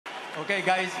Okay,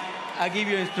 guys, I give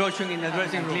you instruction in the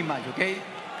dressing room match, okay?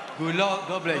 Good luck,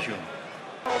 God bless you.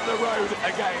 On the road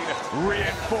again,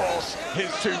 reinforce his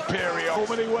superior.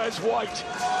 Normally wears white.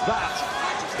 That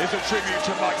is a tribute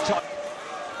to Mike Tyson.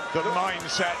 The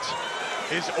mindset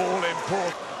is all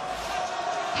important.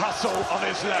 Hustle on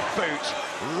his left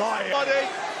boot. Lying. Body.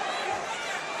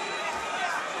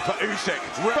 For Usyk.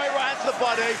 Straight right hand to the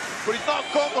body, but he's not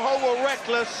gung-ho or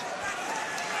reckless.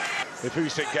 If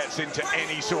Usyk gets into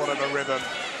any sort of a rhythm,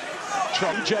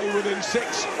 Jay within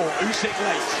 6 or Usyk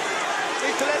late.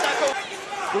 Needs to let that go.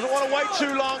 Doesn't want to wait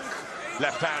too long.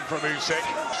 Left hand from Usyk.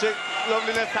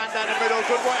 Lovely left hand down the middle.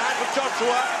 Good right hand from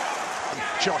Joshua.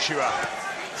 Joshua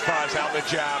fires out the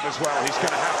jab as well. He's going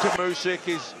to have to. Usyk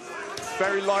is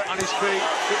very light on his feet.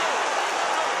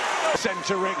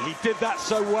 Centering. He did that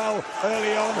so well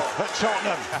early on at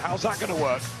Tottenham. How's that going to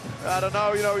work? I don't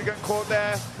know. You know, he's getting caught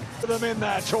there. Them in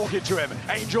there talking to him.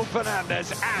 Angel Fernandez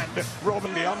and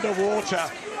Robin the underwater.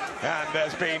 And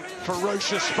there's been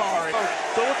ferocious sparring.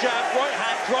 Double jab, right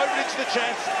hand, driving into the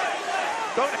chest.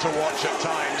 Don't to watch at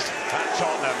times at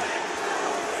Tottenham.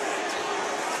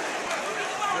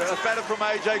 Yeah, that's better from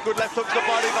AJ. Good left hook to the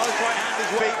body. Nice right hand as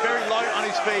well. Very light on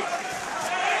his feet.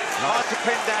 Hard to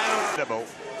pin down.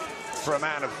 For a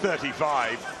man of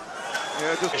 35.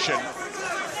 Yeah, just...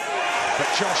 But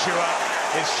Joshua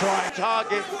is trying.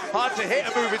 Target. Hard to hit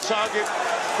a moving target.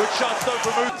 Good shots though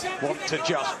from Usyk. Want to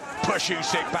just push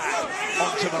Usyk back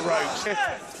onto the ropes.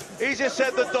 Easier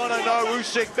said than done, I know.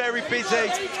 Usyk very busy,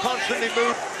 constantly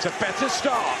moving. It's a better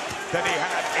start than he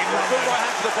had in Good right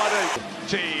hand to the body.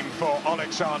 Team for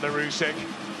Oleksander Usyk.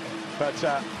 But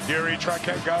Yuri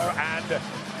Trakenko and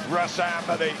Rassam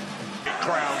are the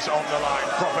crowns on the line.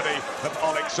 Property of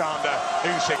Oleksander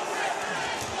Usyk.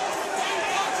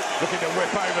 Looking to whip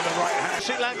over the right hand.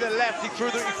 Usyk landed the left, he threw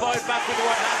the five back with the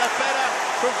right hand. That's better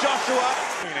from Joshua.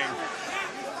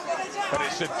 But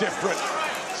it's a different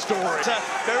story. It's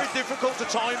very difficult to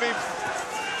time him.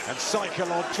 And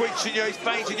psychological Twitching you, he's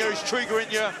fainting you, he's triggering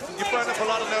you. You burn up a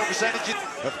lot of nervous energy.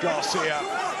 Of Garcia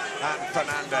and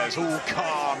Fernandez, all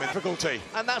calm in difficulty.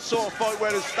 And that sort of fight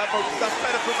where that's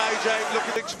better from AJ. Look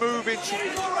at it's moving.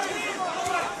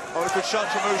 Oh, a good shot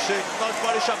from Usyk. Nice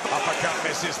body shot. Uppercut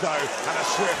misses though, and a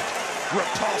swift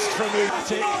riposte from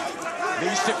Usyk.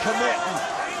 Needs to commit and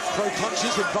throw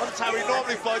punches in front. That's how he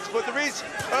normally fights, but there is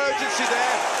urgency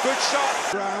there. Good shot.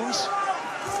 Rounds.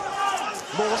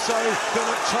 More so than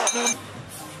at Tottenham.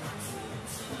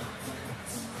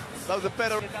 That was a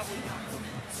better...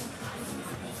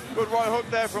 Good right hook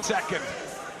there from... Second.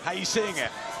 How are you seeing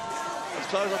it? As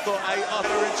close as I thought,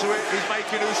 Arthur into it. He's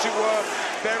making Usyk work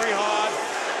very hard.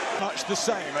 Much the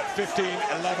same at 15,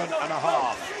 11 and a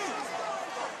half.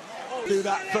 Do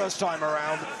that first time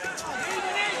around.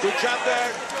 Good jab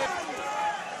there.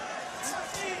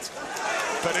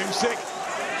 But Usyk,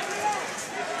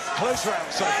 close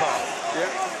round so far. Yeah.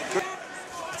 Good.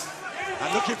 And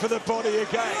looking for the body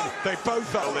again. They both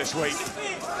fell this week.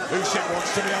 Usyk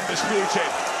wants to be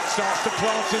undisputed. Starts to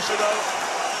plant his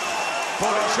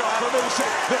body shot from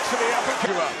Usyk. Looks for the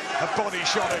uppercut. A body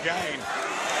shot again.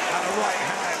 And a right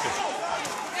hand.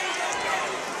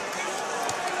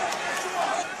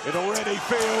 It already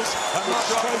feels a much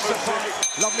closer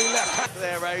fight. Lovely left hand.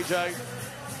 There, AJ.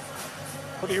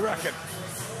 What do you reckon?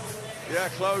 Yeah,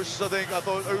 close, I think. I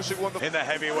thought Usyk won the... In the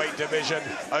heavyweight division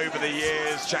over the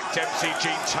years, Jack Dempsey,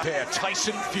 Gene here,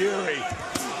 Tyson Fury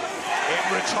in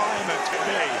retirement to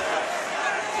me.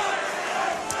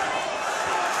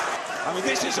 I mean,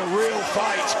 this is a real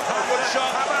fight. Good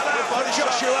shot. How about that for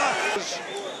Joshua?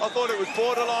 I thought it was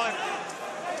borderline.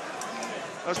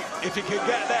 If he can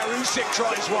get there, Usyk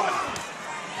tries one.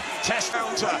 Test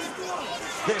counter.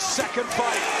 This second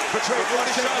fight between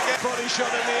body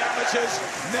shot in the amateurs.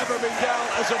 Never been down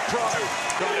as a pro.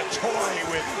 Trying to toy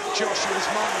with Joshua's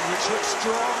mind, which looks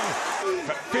strong.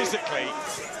 But physically...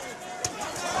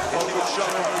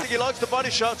 I think he likes the body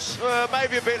shots.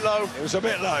 Maybe a bit low. It was a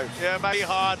bit low. Yeah, maybe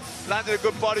hard. Landed a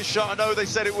good body shot. I know they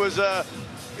said it was, you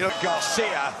know...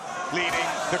 Garcia leading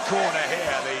the corner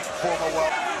here, the former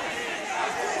world...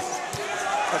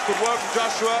 That's good work from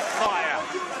Joshua. Fire.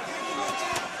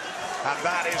 And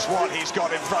that is what he's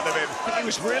got in front of him. He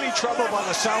was really troubled by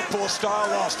the southpaw style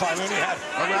last time. Only had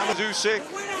around Usyk,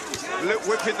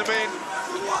 whipping them in.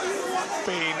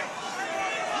 Been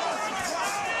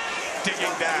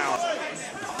digging down.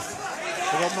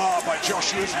 Little mark by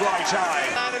Joshua's right eye.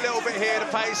 And a little bit here,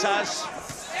 the pace has.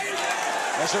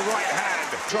 There's a right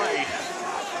hand trade.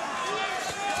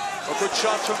 A good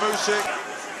shot from Usyk.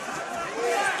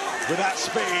 With that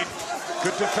speed,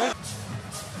 good defense.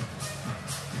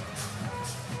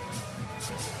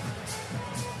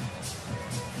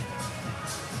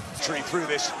 Through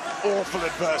this awful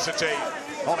adversity,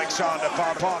 Oleksander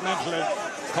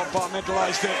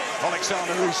compartmentalized it.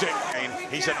 Oleksander Usyk,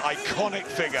 he's an iconic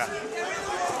figure.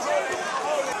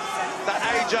 That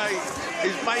AJ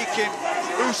is making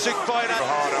Usyk fight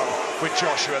Harder with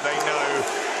Joshua, they know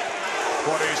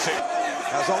what Usyk.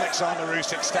 As Oleksander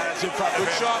Usyk stands in front of him,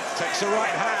 shot. Takes the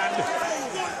right hand.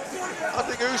 I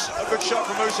think Usyk, a good shot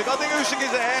from Usyk. I think Usyk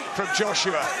is ahead. From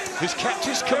Joshua, who's kept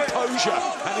his composure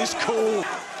and his cool.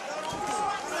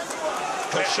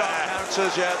 Good shot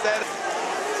counters, yeah. There.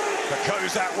 The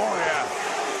Kozak warrior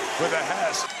with a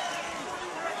hair.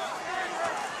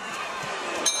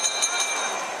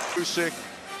 Usyk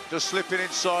just slipping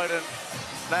inside and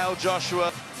now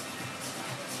Joshua.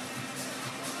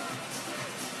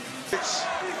 It's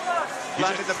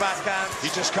landing the backhand. He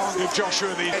just can't give Joshua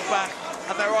the head back,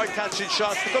 and they're eye-catching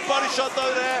shots. Good body shot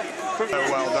though there. Oh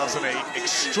well, doesn't he?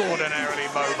 Extraordinarily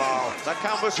mobile. That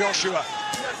canvas. Joshua.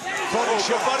 Body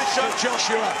shot.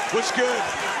 Joshua was good.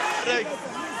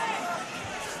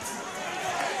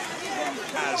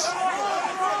 As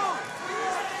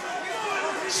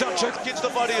such a gets the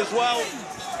body as well.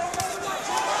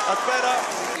 That's better.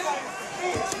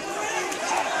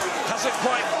 Hasn't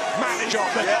quite managed on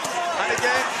it. Yeah. And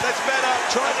again, that's better.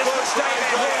 Trying to stay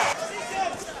here.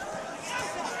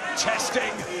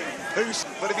 Testing.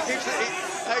 But if he keeps it,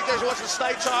 AJ wants to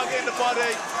stay targeting the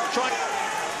body. Trying.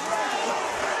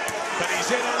 But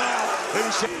he's in and out.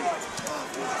 Usyk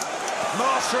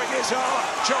mastering his art.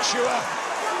 Joshua.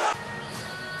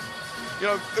 You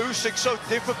know, Usyk's so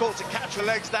difficult to catch the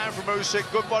legs down from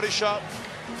Usyk. Good body shot.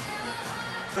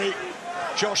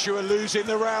 Joshua losing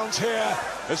the rounds here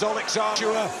as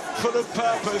Oleksander full of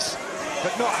purpose,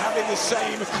 but not having the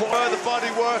same quality. The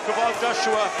body work of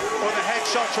Joshua or the head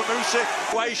shots from Usyk.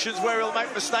 Situations where he'll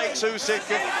make mistakes, Usyk.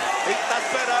 That's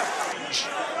better.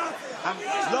 And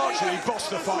largely bossed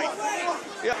the fight.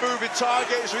 Yeah, moving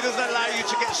target, so he doesn't allow you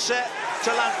to get set to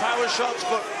land power shots,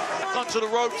 but onto the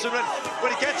ropes, and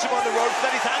when he gets him on the ropes, then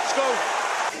his hands go.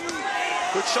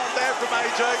 Good shot there from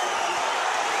AJ.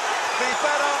 He's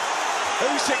better.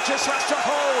 Usyk just has to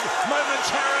hold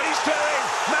momentarily. He's doing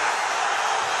that.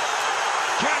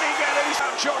 Can he get his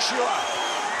Joshua?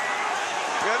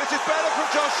 Yeah, this is better from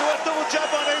Joshua. Double jab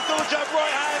on him, double jab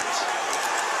right hand.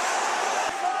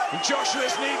 And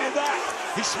Joshua's needed that.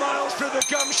 He smiles through the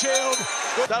gum shield.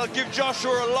 That'll give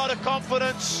Joshua a lot of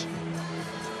confidence.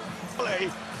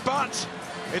 But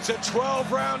it's a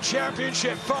 12-round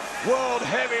championship, World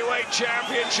Heavyweight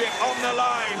Championship on the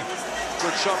line.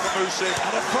 Good shot from Usyk.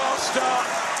 And a fast start.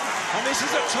 And this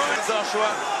is a time. Joshua.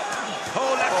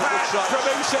 Oh, left hand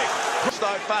from Usyk.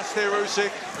 Starting fast here,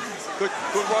 Usyk. Good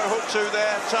right hook too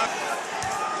there.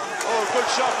 Oh, good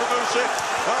shot from Usyk.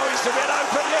 Oh, he's a bit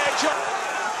open here,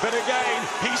 but again,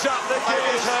 he's up the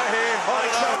gears. Hurt here.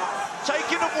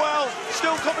 Taking them well.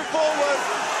 Still coming forward.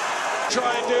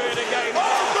 Try and do it again.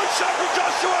 Oh, good shot from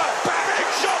Joshua. Big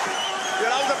shot.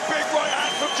 Yeah, that was a big right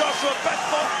hand from Joshua. Best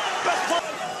point.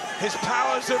 His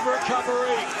powers of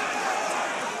recovery.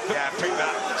 Yeah, picked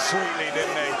that sweetly,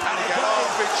 didn't he? And again,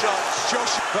 big shots.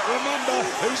 Joshua, but remember,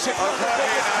 Usyk got the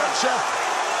biggest pressure.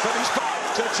 But he's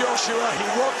back to Joshua. He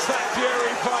wants that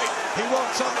fury fight. He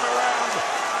wants him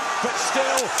around. But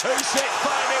still, Usyk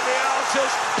finding the answers.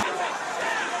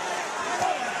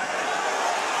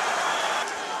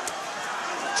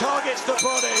 Targets the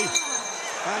body.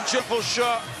 And triple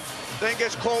shot. Then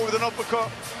gets caught with an uppercut.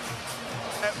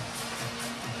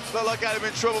 Looked like had him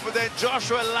in trouble, but then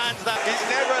Joshua lands that. He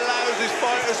never allows his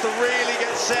fighters to really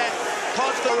get set.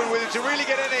 Constantly with him to really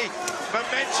get any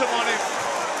momentum on him.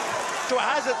 So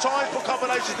has at times put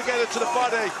combinations together to the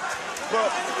body.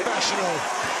 But professional,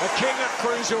 a king at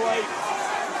cruiserweight,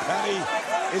 and he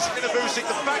is in a Usyk.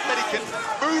 The fact that he can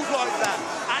move like that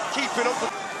and keep it up.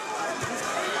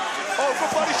 Oh,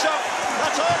 good body shot.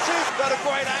 That's hurt him. Got a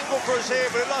great angle for us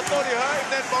here, but it thought he hurt him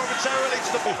then momentarily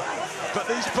to the. But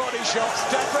these body shots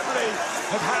definitely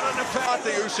have had an effect. I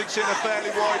think Usyk's in a fairly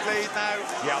wide lead now.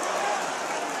 Yeah.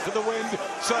 To the wind,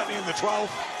 certainly in the 12th.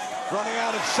 Running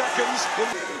out of seconds.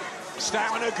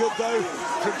 Stamina good though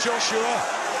from Joshua.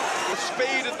 The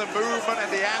speed and the movement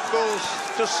and the angles,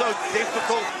 just so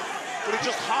difficult. But it's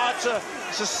just hard to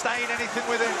sustain anything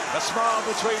with him. A smile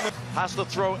between them. Has to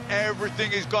throw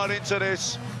everything he's got into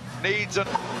this. Needs an...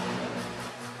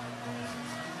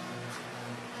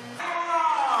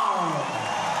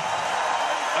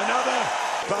 Another,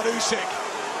 but Usyk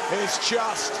is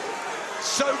just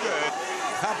so good.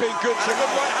 Have been good. And a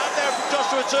good right hand there from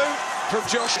Joshua too. From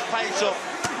Joshua. Pace up.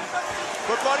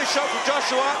 Good body shot from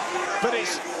Joshua. But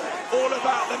it's all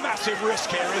about the massive risk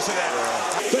here, isn't it?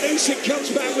 But Usyk comes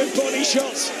back with body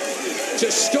shots to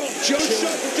stop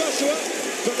Joshua,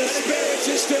 but the spirit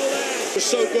is still there. Was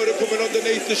so good at coming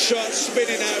underneath the shot,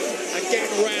 spinning out and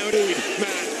getting round.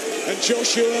 Man, and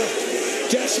Joshua,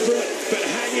 desperate but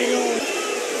hanging on.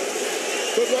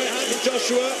 Good right hand from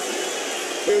Joshua.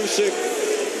 Usyk,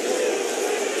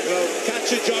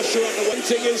 catching Joshua on the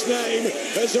Wanting his name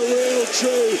as a real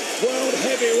true world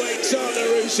heavyweight,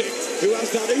 Oleksander Usyk, who has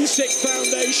that Usyk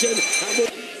foundation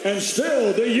and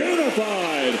still the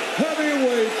unified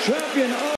heavyweight champion.